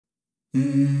Hold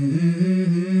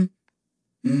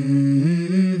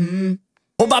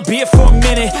my beer for a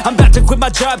minute, I'm about to quit my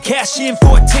job, cash in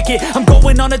for a ticket. I'm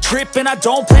going on a trip and I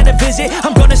don't plan to visit.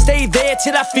 I'm gonna stay there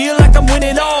till I feel like I'm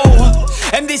winning, oh.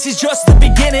 And this is just the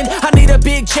beginning, I need a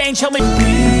big change, help me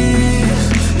breathe.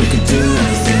 You can do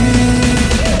anything,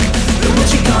 but what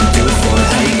you gonna do for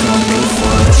it? How you gonna move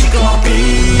for it? What you gonna be?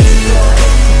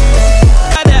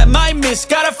 That might miss,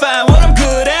 gotta find what I'm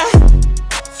good at.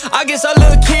 I guess I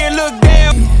look here, look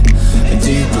there. And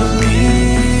do you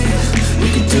believe you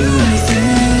can do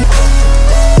anything?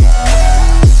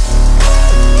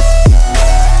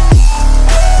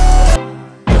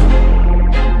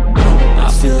 I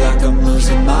feel like I'm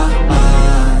losing my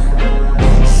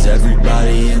mind. Is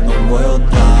everybody in the world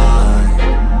blind?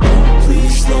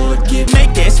 Please, Lord,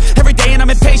 make this every day and I'm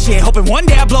impatient, hoping one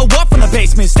day I blow up from the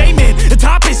basement. Statement, the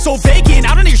top is so vacant,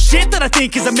 I don't hear shit that I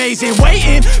think is amazing.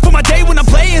 Waiting for my day when I'm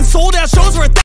playing sold out shows for